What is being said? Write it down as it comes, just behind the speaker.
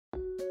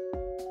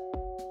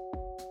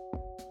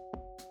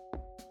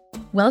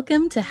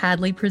Welcome to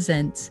Hadley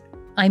Presents.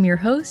 I'm your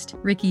host,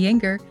 Ricky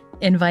Enger,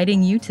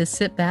 inviting you to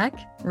sit back,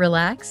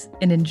 relax,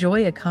 and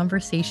enjoy a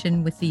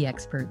conversation with the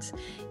experts.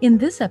 In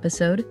this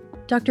episode,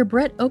 Dr.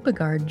 Brett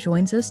Oppegaard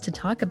joins us to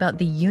talk about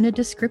the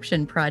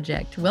Unidescription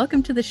Project.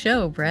 Welcome to the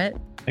show, Brett.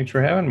 Thanks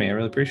for having me. I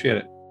really appreciate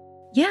it.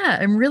 Yeah,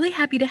 I'm really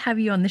happy to have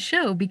you on the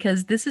show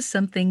because this is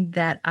something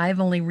that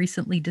I've only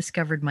recently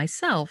discovered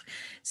myself.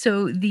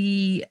 So,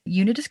 the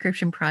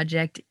Unidescription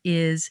Project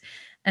is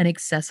an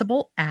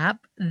accessible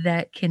app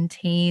that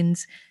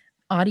contains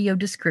audio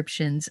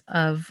descriptions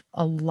of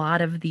a lot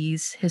of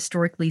these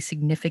historically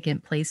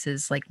significant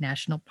places like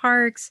national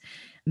parks,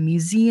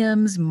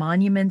 museums,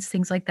 monuments,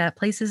 things like that,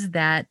 places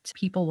that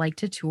people like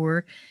to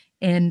tour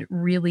and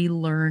really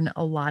learn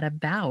a lot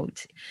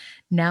about.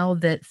 Now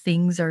that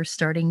things are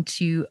starting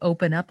to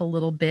open up a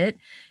little bit,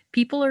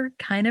 people are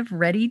kind of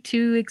ready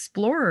to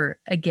explore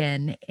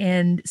again.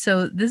 And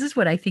so this is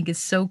what I think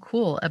is so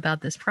cool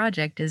about this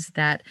project is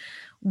that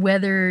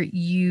whether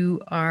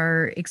you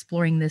are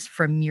exploring this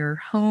from your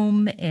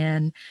home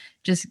and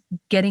just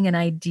getting an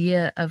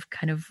idea of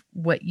kind of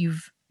what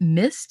you've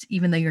missed,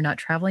 even though you're not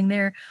traveling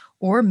there,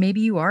 or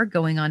maybe you are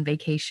going on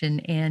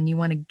vacation and you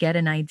want to get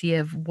an idea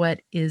of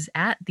what is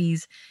at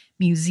these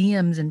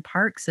museums and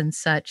parks and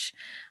such,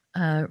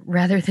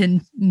 rather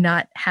than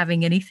not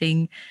having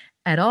anything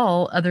at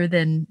all other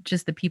than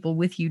just the people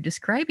with you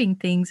describing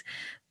things.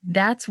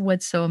 That's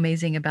what's so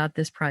amazing about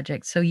this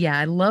project. So, yeah,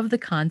 I love the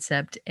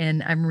concept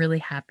and I'm really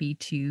happy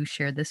to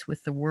share this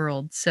with the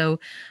world. So,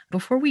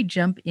 before we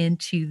jump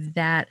into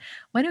that,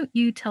 why don't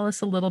you tell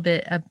us a little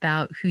bit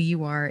about who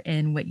you are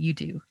and what you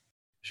do?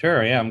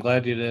 Sure. Yeah, I'm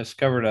glad you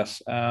discovered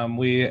us.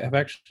 We have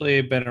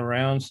actually been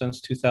around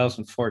since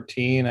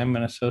 2014. I'm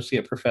an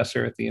associate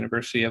professor at the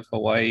University of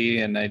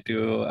Hawaii, and I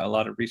do a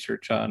lot of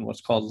research on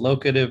what's called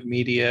locative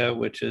media,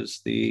 which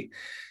is the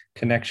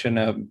connection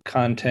of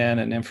content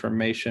and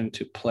information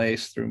to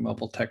place through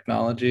mobile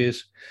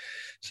technologies.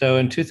 So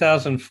in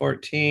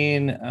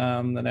 2014,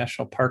 the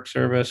National Park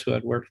Service, who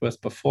I'd worked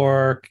with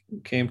before,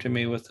 came to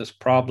me with this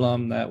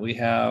problem that we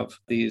have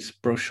these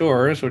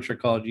brochures, which are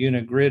called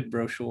Unigrid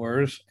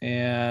brochures,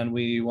 and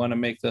we want to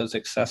make those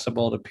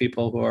accessible to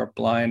people who are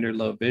blind or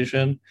low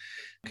vision.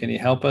 Can you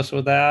help us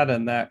with that?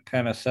 And that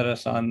kind of set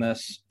us on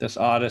this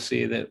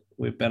odyssey that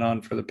we've been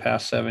on for the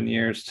past 7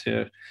 years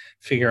to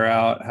figure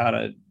out how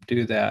to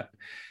do that.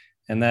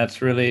 And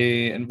that's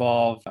really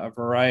involved a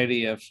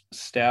variety of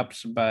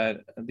steps,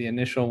 but the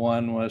initial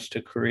one was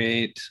to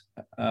create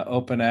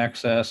open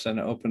access and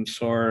open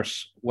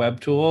source web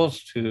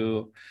tools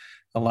to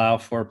allow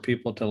for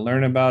people to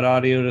learn about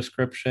audio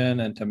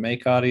description and to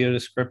make audio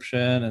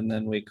description. And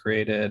then we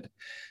created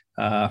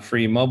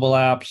free mobile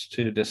apps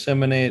to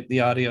disseminate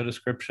the audio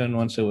description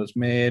once it was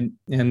made.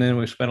 And then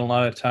we spent a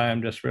lot of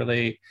time just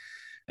really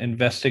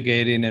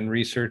investigating and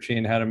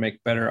researching how to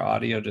make better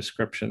audio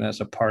description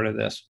as a part of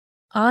this.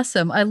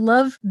 Awesome. I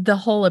love the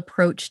whole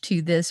approach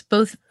to this,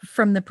 both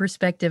from the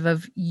perspective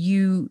of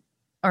you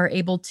are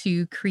able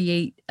to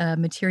create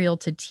material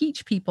to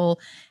teach people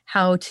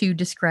how to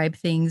describe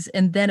things.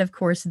 And then, of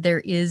course,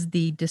 there is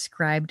the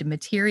described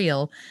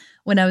material.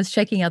 When I was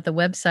checking out the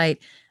website,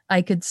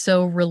 I could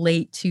so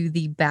relate to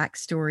the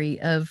backstory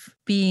of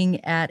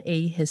being at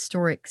a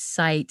historic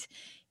site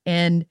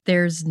and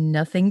there's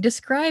nothing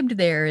described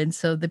there. And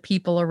so the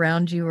people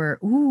around you are,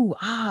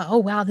 oh,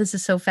 wow, this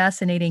is so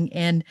fascinating.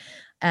 And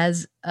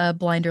as a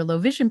blind or low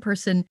vision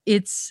person,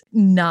 it's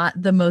not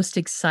the most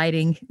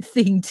exciting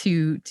thing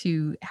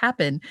to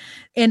happen.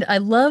 And I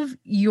love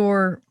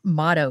your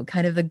motto,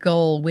 kind of the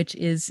goal, which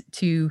is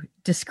to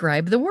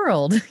describe the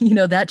world.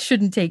 That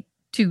shouldn't take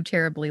too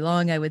terribly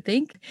long, I would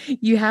think.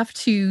 You have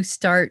to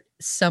start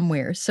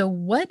somewhere. So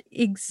what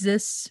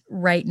exists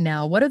right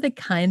now? What are the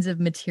kinds of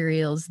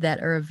materials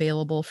that are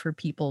available for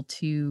people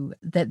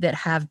that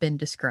have been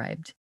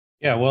described?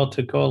 Yeah, well,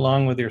 to go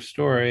along with your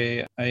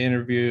story, I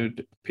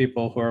interviewed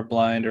people who are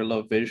blind or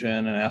low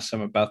vision and asked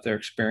them about their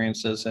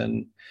experiences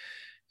in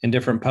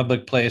different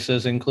public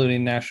places,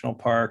 including national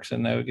parks.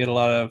 And I would get a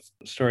lot of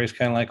stories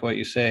kind of like what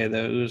you say, the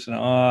oohs and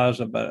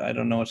ahs, but I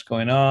don't know what's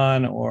going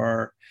on.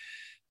 Or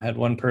I had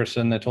one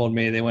person that told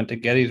me they went to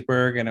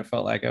Gettysburg and it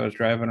felt like I was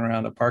driving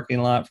around a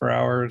parking lot for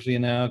hours,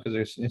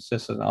 because it's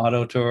just an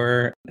auto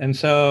tour. And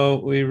so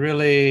we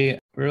really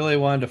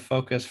wanted to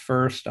focus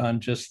first on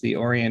just the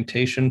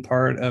orientation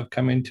part of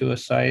coming to a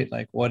site,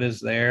 like what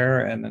is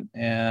there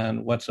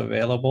and what's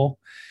available.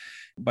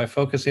 By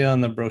focusing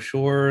on the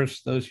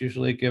brochures, those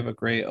usually give a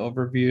great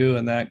overview,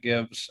 and that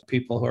gives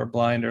people who are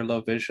blind or low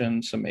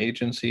vision some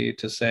agency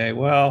to say,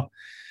 well,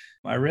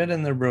 I read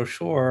in the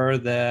brochure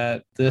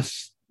that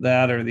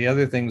that, or the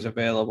other things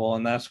available,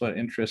 and that's what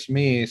interests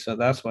me. So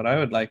that's what I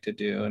would like to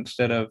do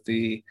instead of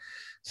the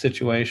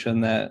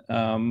situation that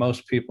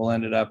most people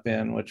ended up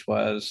in, which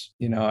was,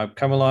 I've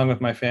come along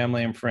with my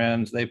family and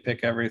friends. They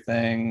pick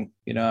everything.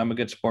 I'm a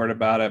good sport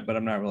about it, but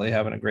I'm not really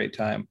having a great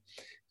time.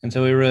 And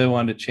so we really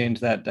wanted to change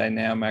that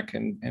dynamic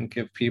and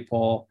give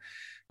people,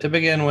 to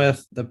begin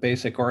with, the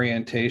basic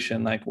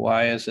orientation, like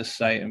why is this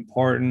site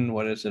important?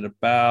 What is it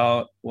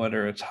about? What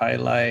are its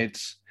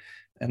highlights?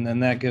 And then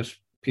that gives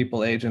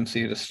people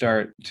agency to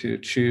start to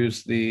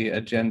choose the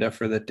agenda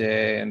for the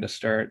day and to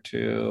start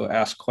to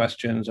ask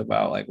questions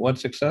about like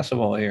what's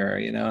accessible here,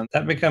 and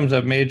that becomes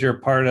a major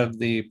part of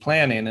the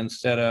planning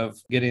instead of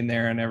getting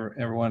there and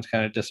everyone's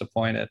kind of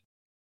disappointed.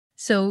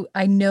 So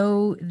I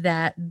know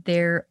that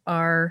there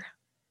are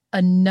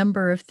a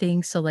number of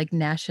things, so like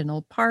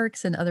national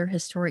parks and other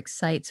historic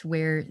sites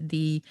where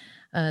the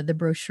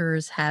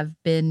brochures have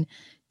been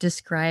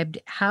described.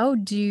 How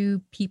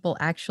do people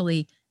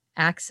actually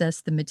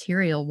access the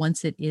material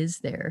once it is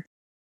there?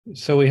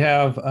 So we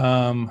have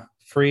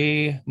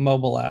free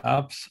mobile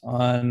apps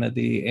on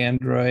the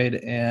Android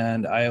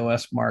and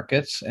iOS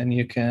markets, and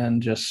you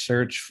can just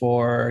search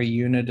for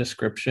UNI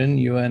description,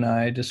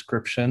 UNI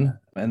description,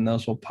 and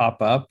those will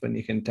pop up, and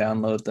you can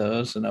download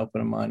those and open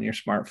them on your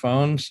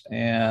smartphones.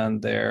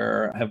 And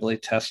they're heavily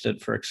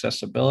tested for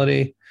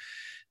accessibility.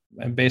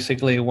 And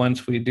basically,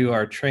 once we do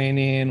our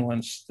training,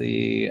 once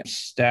the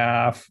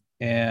staff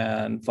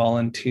and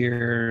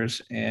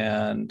volunteers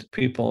and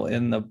people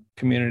in the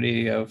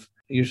community of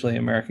usually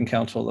American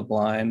Council of the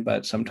Blind,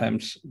 but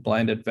sometimes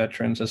Blinded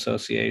Veterans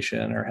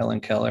Association or Helen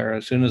Keller,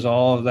 as soon as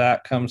all of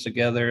that comes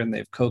together and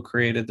they've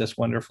co-created this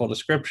wonderful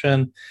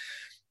description,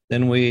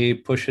 then we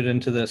push it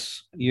into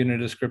this UNI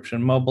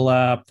description mobile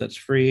app that's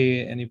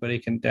free. Anybody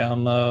can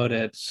download.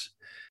 It's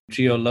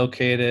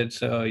geolocated,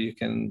 so you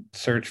can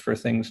search for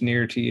things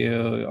near to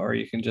you, or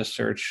you can just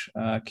search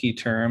key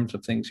terms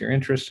of things you're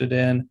interested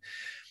in.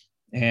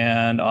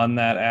 And on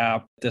that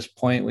app, at this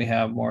point, we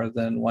have more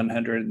than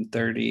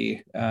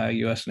 130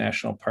 U.S.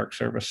 National Park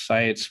Service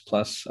sites,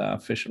 plus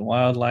fish and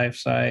wildlife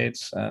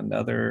sites and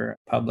other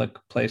public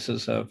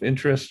places of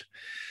interest,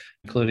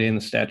 including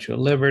the Statue of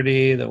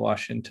Liberty, the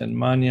Washington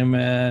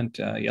Monument,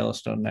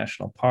 Yellowstone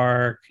National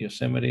Park,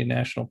 Yosemite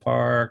National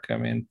Park. I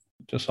mean,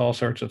 just all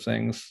sorts of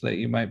things that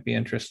you might be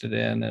interested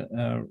in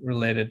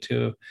related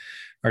to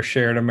our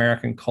shared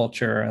American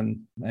culture. And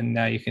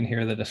now you can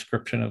hear the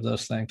description of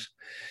those things.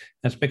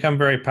 It's become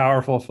very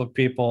powerful for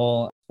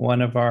people.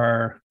 One of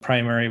our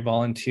primary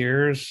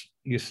volunteers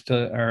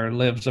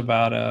lives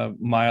about a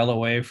mile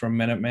away from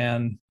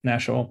Minuteman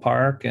National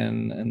Park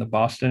in the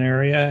Boston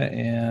area.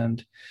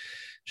 And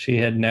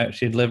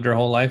she'd lived her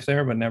whole life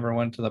there, but never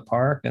went to the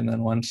park. And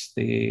then once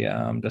the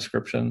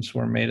descriptions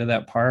were made of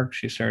that park,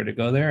 she started to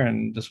go there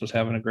and just was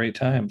having a great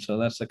time. So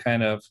that's the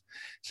kind of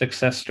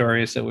success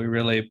stories that we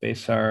really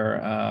base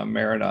our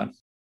merit on.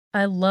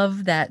 I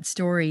love that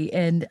story,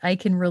 and I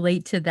can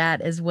relate to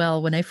that as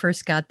well. When I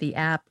first got the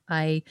app,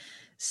 I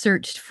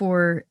searched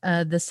for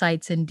the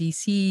sites in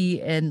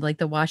DC and like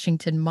the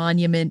Washington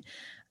Monument.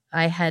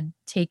 I had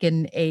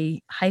taken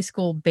a high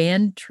school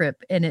band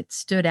trip, and it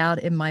stood out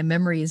in my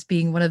memory as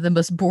being one of the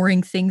most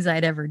boring things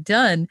I'd ever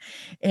done.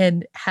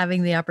 And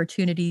having the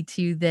opportunity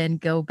to then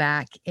go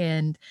back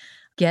and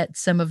get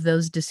some of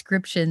those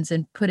descriptions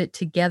and put it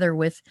together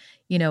with,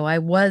 I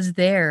was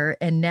there,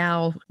 and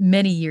now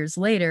many years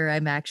later,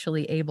 I'm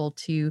actually able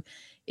to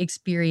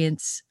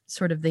experience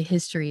sort of the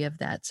history of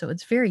that. So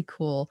it's very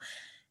cool.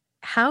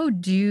 How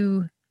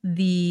do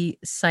the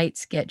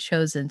sites get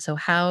chosen? So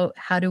how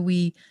do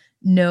we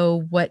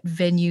know what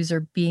venues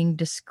are being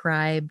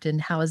described,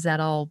 and how is that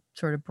all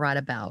sort of brought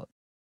about?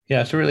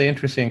 Yeah, it's a really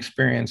interesting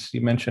experience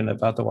you mentioned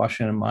about the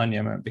Washington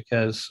Monument,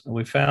 because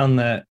we found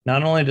that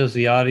not only does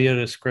the audio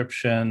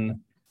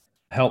description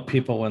help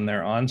people when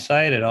they're on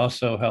site, it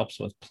also helps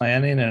with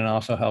planning, and it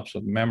also helps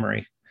with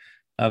memory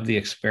of the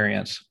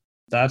experience.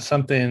 That's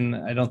something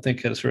I don't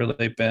think has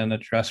really been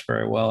addressed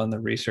very well in the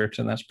research,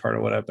 and that's part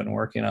of what I've been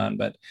working on.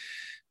 But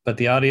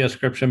the audio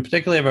description,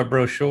 particularly of a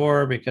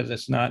brochure, because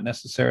it's not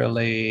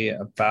necessarily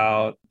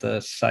about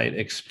the site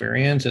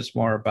experience, it's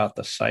more about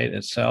the site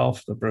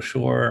itself. The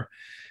brochure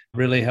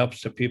really helps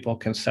to people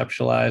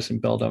conceptualize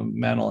and build a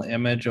mental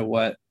image of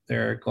what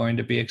they're going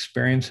to be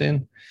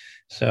experiencing.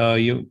 So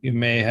you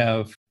may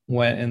have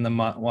went in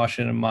the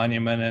Washington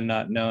Monument and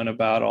not known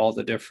about all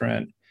the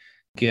different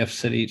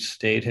gifts that each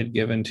state had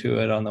given to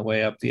it on the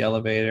way up the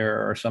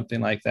elevator or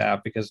something like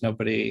that, because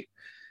nobody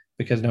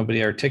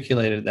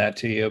articulated that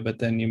to you. But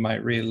then you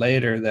might read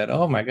later that,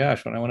 oh my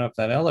gosh, when I went up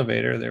that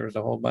elevator, there was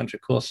a whole bunch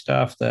of cool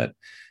stuff that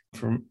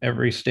from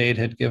every state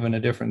had given a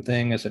different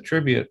thing as a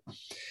tribute.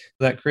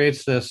 That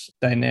creates this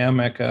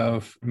dynamic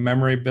of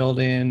memory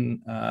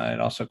building. It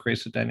also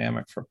creates a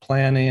dynamic for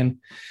planning.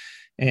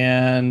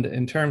 And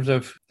in terms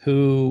of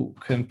who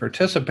can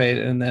participate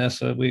in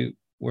this,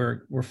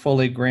 we're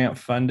fully grant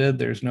funded.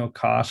 There's no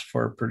cost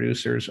for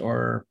producers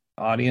or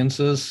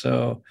audiences.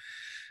 So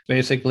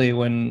basically,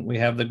 when we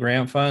have the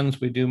grant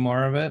funds, we do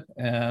more of it,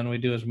 and we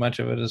do as much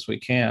of it as we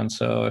can.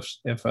 So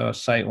if a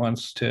site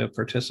wants to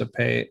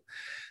participate,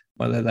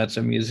 whether that's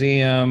a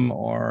museum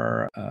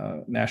or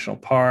a national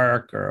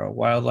park or a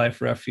wildlife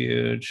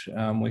refuge,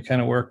 we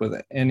kind of work with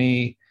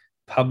any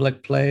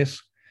public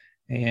place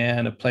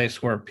and a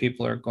place where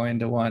people are going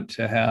to want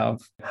to have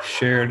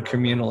shared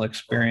communal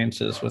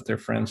experiences with their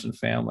friends and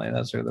family.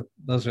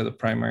 Those are the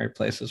primary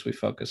places we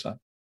focus on.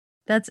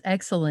 That's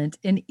excellent.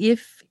 And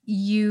if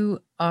you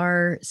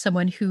are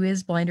someone who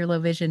is blind or low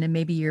vision and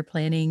maybe you're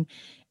planning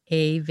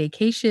a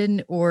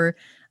vacation, or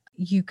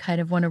you kind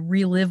of want to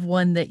relive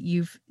one that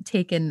you've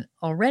taken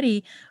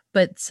already,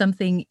 but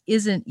something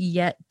isn't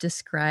yet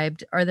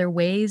described. Are there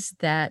ways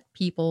that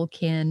people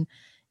can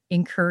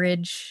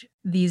encourage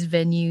these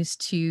venues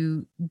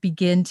to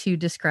begin to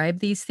describe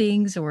these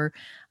things, or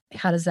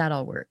how does that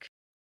all work?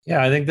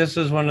 Yeah, I think this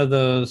is one of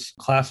those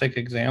classic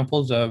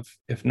examples of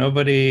if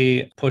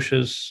nobody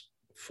pushes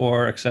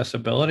for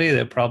accessibility,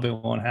 that probably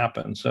won't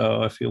happen.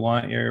 So if you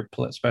want your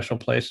special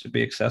place to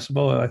be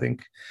accessible, I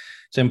think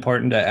it's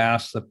important to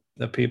ask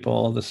the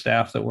people, the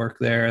staff that work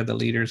there, the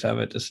leaders of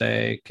it to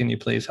say, can you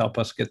please help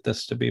us get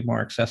this to be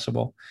more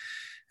accessible?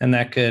 And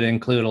that could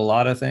include a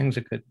lot of things.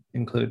 It could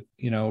include,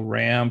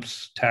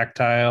 ramps,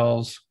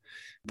 tactiles,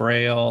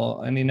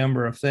 Braille, any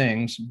number of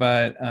things.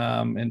 But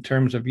in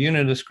terms of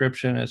unit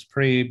description, it's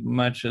pretty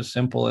much as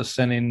simple as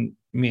sending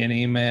me an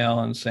email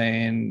and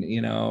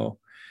saying,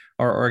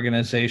 our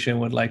organization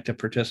would like to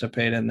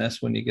participate in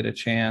this. When you get a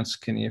chance,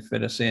 can you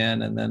fit us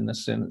in? And then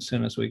as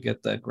soon as we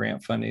get the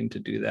grant funding to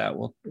do that,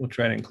 we'll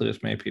try to include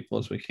as many people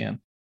as we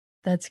can.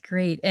 That's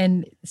great.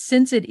 And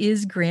since it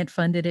is grant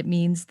funded, it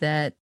means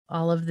that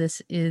all of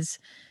this is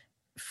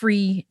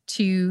free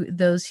to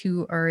those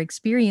who are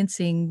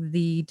experiencing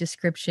the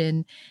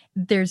description.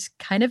 There's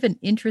kind of an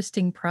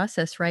interesting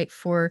process, right,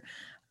 for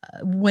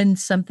when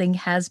something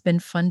has been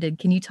funded.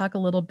 Can you talk a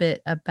little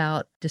bit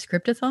about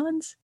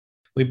Descriptathons?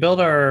 We built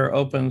our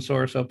open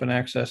source, open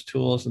access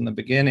tools in the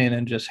beginning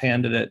and just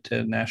handed it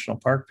to national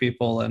park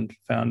people and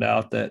found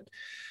out that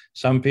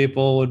some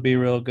people would be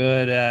real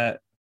good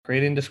at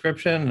creating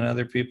description and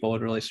other people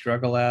would really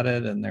struggle at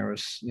it. And there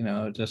was,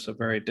 just a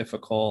very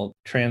difficult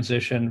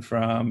transition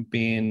from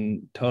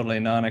being totally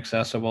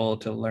non-accessible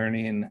to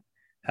learning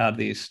how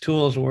these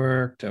tools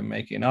work, to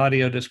making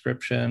audio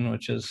description,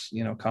 which is,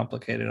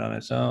 complicated on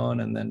its own,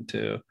 and then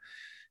to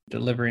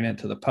delivering it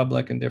to the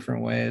public in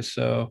different ways.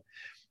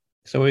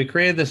 So we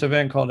created this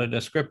event called a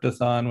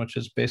Descriptathon, which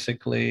is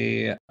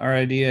basically our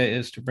idea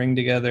is to bring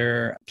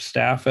together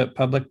staff at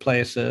public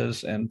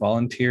places and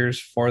volunteers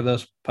for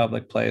those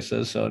public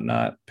places. So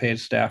not paid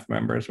staff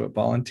members, but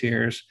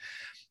volunteers.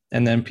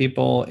 And then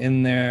people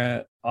in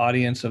the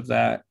audience of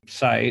that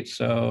site.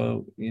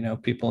 So,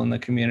 people in the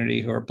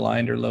community who are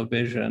blind or low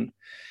vision.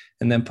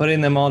 And then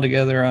putting them all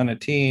together on a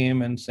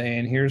team and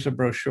saying, here's a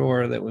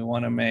brochure that we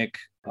want to make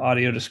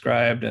audio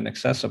described and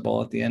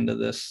accessible at the end of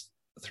this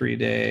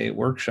 3-day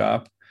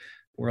workshop.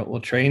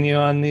 We'll train you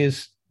on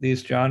these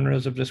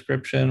genres of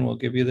description. We'll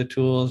give you the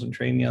tools and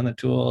train you on the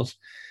tools,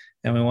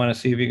 and we want to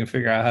see if you can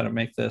figure out how to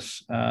make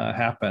this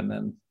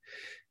happen.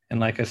 And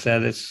like I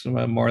said, it's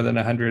more than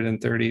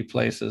 130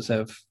 places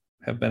have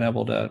been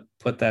able to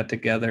put that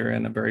together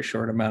in a very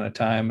short amount of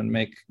time and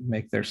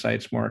make their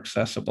sites more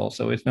accessible.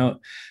 So we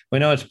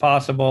know it's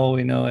possible.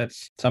 We know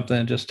it's something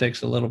that just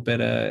takes a little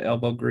bit of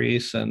elbow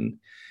grease and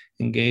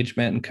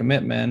engagement and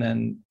commitment.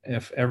 And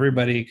if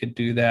everybody could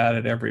do that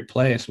at every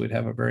place, we'd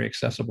have a very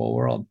accessible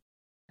world.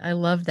 I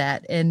love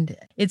that. And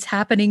it's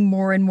happening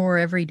more and more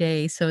every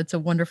day. So it's a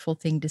wonderful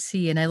thing to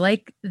see. And I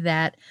like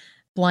that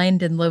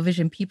blind and low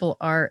vision people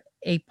are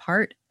a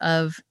part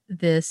of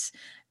this,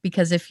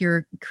 because if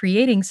you're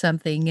creating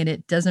something and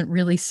it doesn't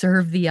really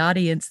serve the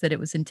audience that it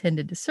was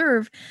intended to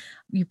serve,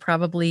 you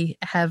probably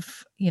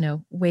have,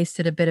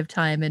 wasted a bit of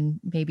time and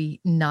maybe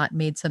not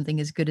made something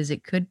as good as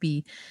it could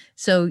be.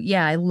 So,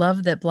 yeah, I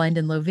love that blind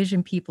and low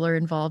vision people are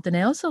involved. And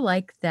I also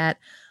like that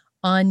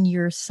on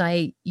your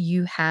site,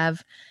 you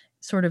have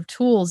sort of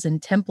tools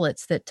and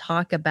templates that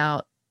talk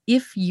about,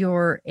 if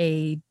you're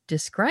a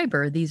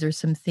describer, these are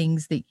some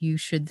things that you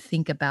should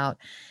think about.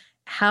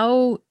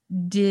 How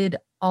did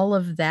all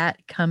of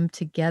that come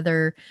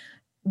together?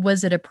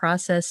 Was it a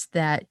process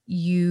that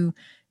you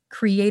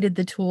created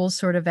the tools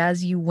sort of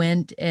as you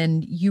went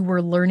and you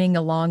were learning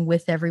along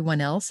with everyone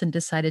else and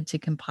decided to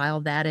compile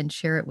that and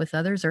share it with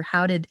others? Or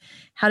how did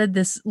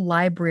this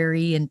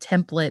library and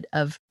template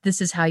of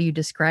this is how you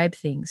describe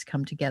things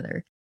come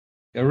together?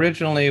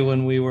 Originally,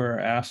 when we were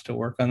asked to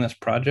work on this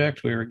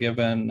project, we were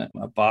given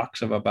a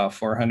box of about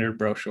 400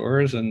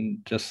 brochures and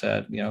just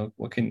said,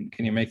 what can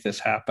you make this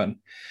happen?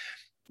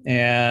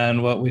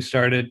 And what we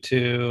started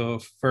to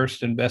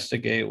first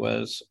investigate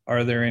was,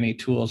 are there any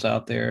tools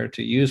out there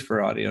to use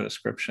for audio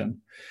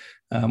description?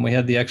 We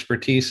had the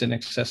expertise in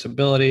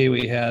accessibility,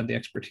 we had the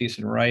expertise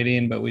in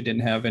writing, but we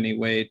didn't have any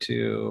way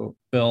to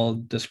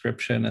build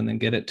description and then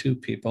get it to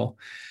people.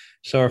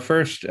 So our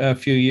first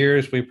few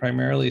years, we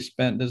primarily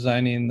spent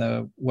designing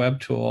the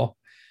web tool.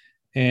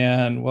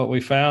 And what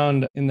we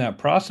found in that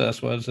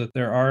process was that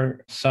there are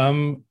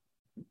some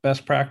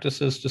best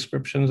practices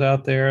descriptions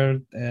out there.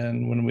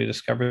 And when we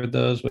discovered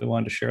those, we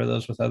wanted to share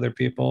those with other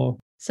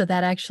people. So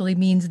that actually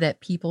means that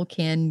people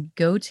can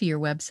go to your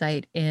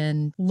website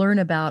and learn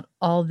about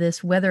all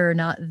this, whether or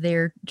not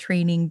they're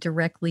training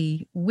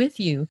directly with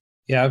you.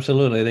 Yeah,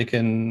 absolutely. They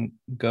can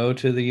go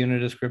to the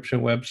unit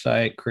description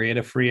website, create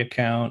a free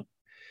account,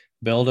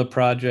 build a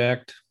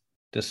project,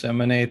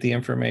 disseminate the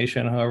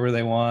information however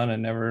they want,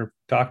 and never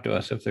talk to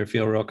us if they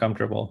feel real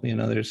comfortable.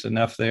 There's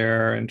enough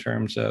there in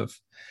terms of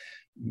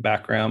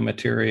background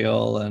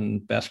material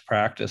and best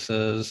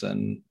practices,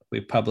 and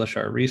we publish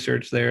our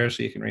research there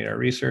so you can read our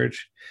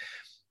research.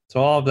 So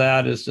all of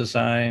that is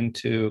designed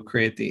to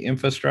create the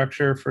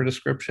infrastructure for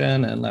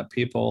description and let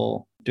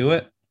people do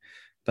it.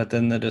 But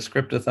then the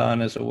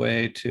Descriptathon is a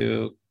way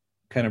to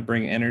kind of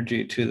bring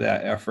energy to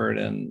that effort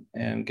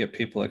and get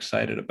people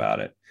excited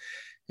about it.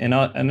 And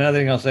another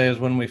thing I'll say is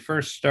when we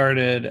first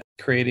started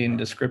creating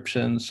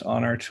descriptions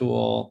on our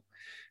tool,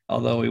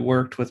 although we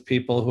worked with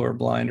people who are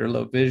blind or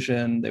low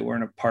vision, they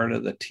weren't a part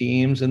of the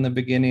teams in the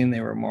beginning.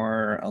 They were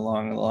more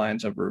along the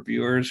lines of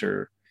reviewers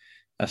or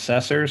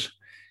assessors.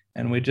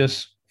 And we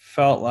just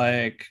felt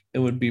like it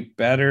would be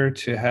better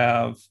to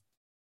have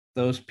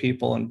those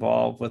people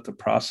involved with the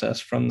process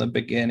from the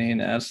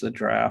beginning as the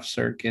drafts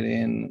are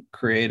getting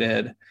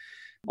created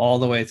all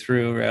the way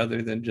through,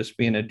 rather than just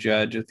being a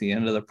judge at the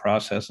end of the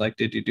process, like,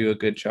 did you do a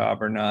good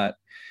job or not?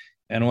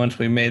 And once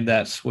we made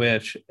that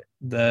switch,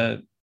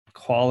 the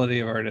quality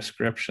of our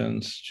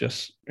descriptions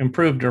just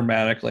improved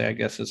dramatically, I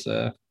guess is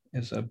a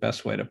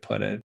best way to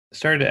put it.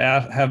 Started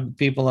to have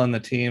people on the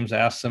teams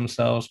ask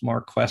themselves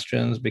more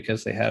questions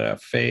because they had a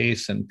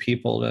face and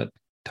people to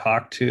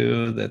talk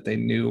to that they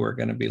knew were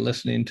going to be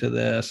listening to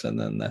this. And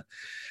then the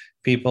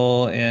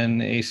people in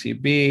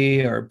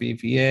ACB or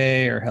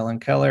BVA or Helen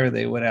Keller,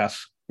 they would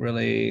ask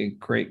really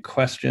great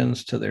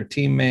questions to their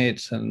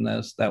teammates, and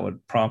that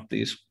would prompt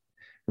these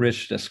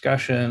rich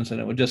discussions, and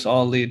it would just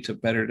all lead to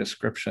better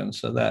description.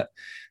 So that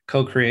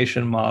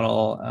co-creation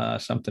model,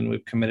 something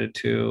we've committed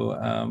to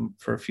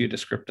for a few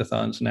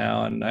Descriptathons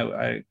now, and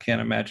I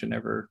can't imagine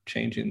ever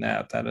changing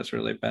that. That has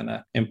really been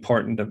an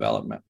important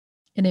development.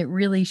 And it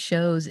really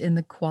shows in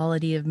the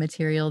quality of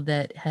material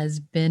that has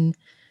been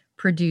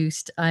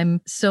produced.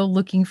 I'm so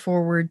looking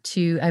forward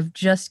to I've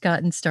just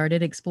gotten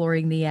started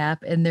exploring the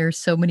app, and there's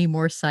so many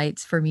more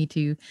sites for me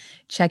to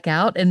check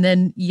out, and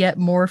then yet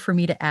more for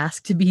me to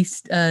ask to be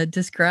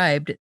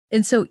described.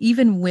 And so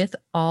even with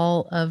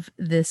all of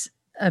this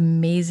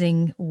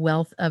amazing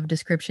wealth of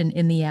description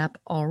in the app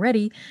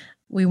already,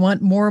 we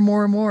want more and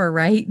more and more,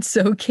 right?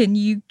 So can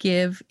you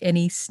give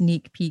any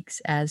sneak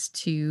peeks as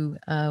to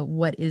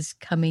what is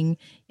coming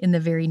in the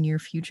very near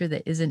future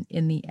that isn't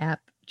in the app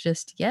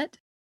just yet?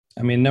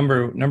 I mean,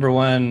 number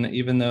one,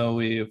 even though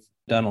we've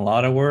done a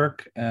lot of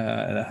work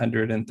at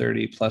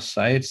 130 plus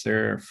sites,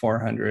 there are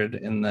 400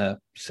 in the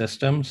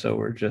system. So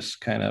we're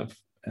just kind of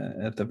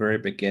at the very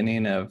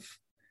beginning of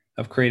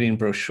creating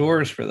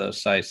brochures for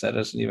those sites. That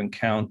doesn't even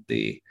count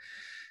the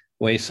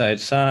wayside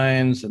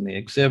signs and the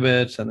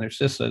exhibits. And there's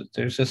just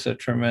a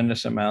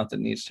tremendous amount that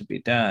needs to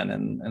be done.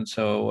 And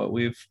so what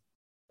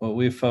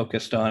we've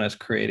focused on is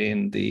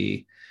creating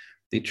the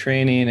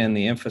training and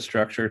the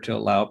infrastructure to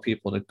allow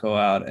people to go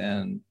out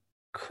and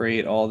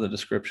create all the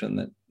description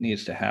that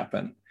needs to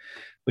happen.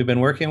 We've been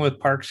working with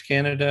Parks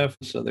Canada,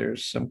 so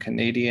there's some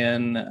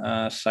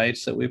Canadian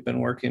sites that we've been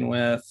working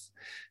with.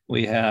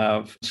 We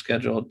have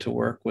scheduled to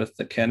work with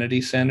the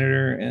Kennedy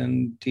Center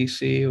in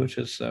DC, which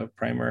is a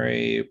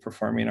primary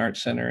performing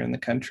arts center in the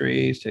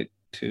country,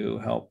 to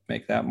help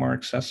make that more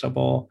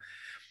accessible.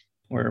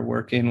 We're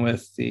working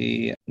with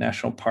the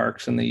national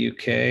parks in the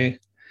UK.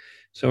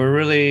 So we're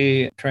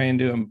really trying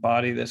to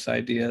embody this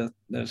idea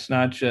that it's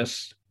not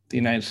just the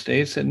United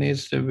States that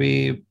needs to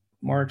be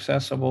more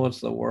accessible,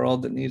 it's the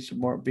world that needs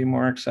to be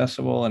more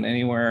accessible. And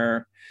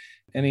anywhere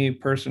any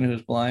person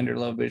who's blind or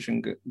low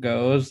vision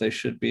goes, they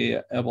should be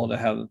able to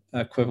have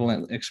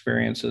equivalent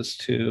experiences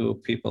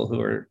to people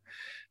who are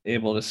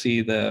able to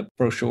see the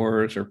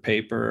brochures or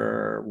paper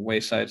or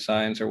wayside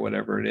signs or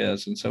whatever it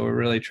is. And so we're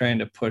really trying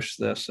to push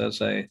this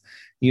as a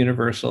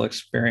universal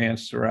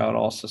experience throughout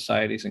all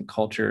societies and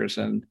cultures,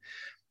 and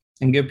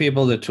give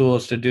people the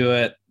tools to do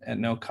it at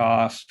no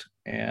cost,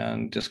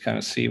 and just kind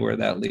of see where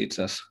that leads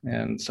us.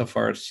 And so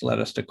far it's led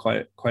us to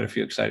quite a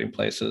few exciting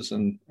places,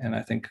 and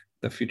I think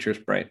the future is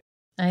bright.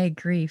 I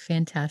agree.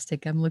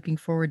 Fantastic. I'm looking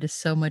forward to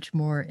so much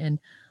more and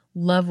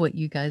love what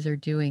you guys are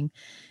doing.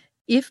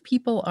 If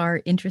people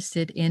are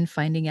interested in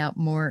finding out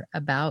more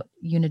about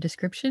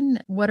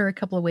Unidescription, what are a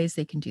couple of ways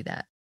they can do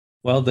that?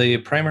 Well, the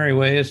primary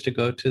way is to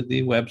go to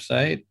the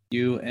website,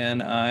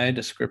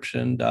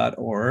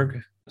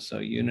 unidescription.org. So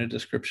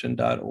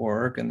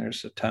unidescription.org, and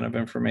there's a ton of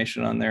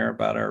information on there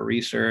about our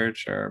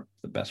research,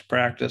 the best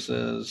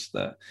practices,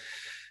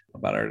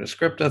 about our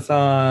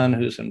Descriptathon,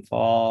 who's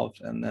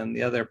involved. And then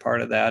the other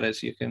part of that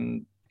is you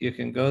can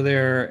go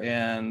there,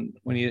 and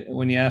when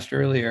you asked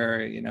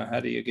earlier, how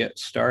do you get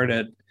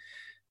started?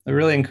 I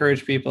really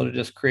encourage people to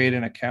just create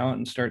an account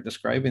and start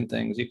describing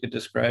things. You could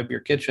describe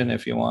your kitchen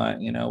if you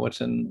want, what's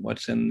in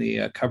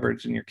the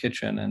cupboards in your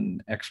kitchen,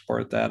 and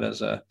export that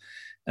as a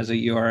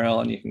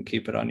URL, and you can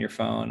keep it on your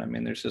phone. I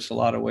mean, there's just a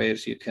lot of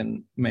ways you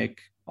can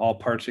make all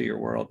parts of your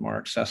world more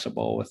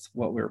accessible with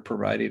what we're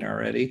providing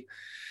already.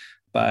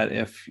 But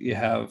if you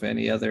have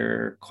any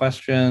other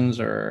questions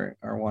or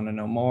want to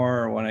know more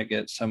or want to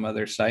get some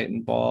other site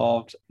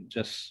involved,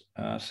 just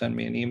send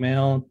me an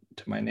email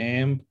to my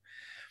name,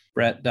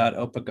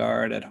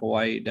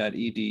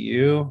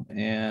 brett.opagard@hawaii.edu,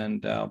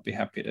 and I'll be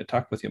happy to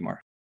talk with you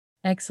more.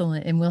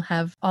 Excellent. And we'll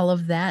have all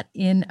of that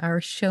in our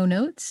show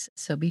notes.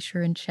 So be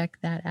sure and check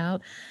that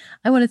out.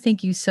 I want to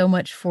thank you so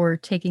much for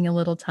taking a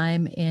little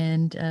time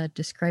and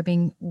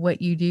describing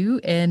what you do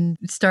and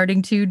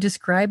starting to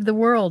describe the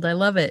world. I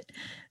love it.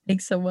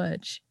 Thanks so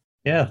much.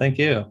 Yeah, thank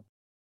you.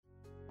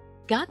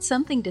 Got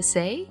something to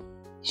say?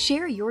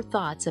 Share your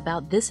thoughts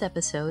about this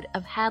episode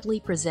of Hadley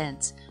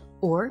Presents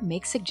or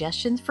make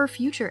suggestions for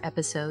future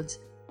episodes.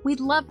 We'd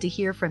love to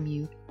hear from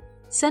you.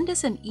 Send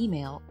us an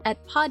email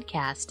at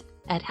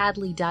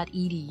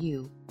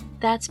podcast@hadley.edu.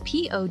 That's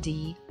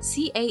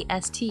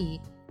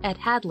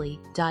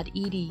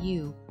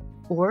podcast@hadley.edu.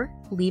 Or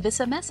leave us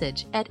a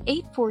message at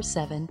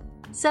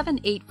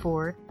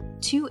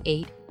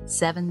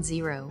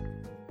 847-784-2870.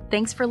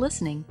 Thanks for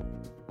listening.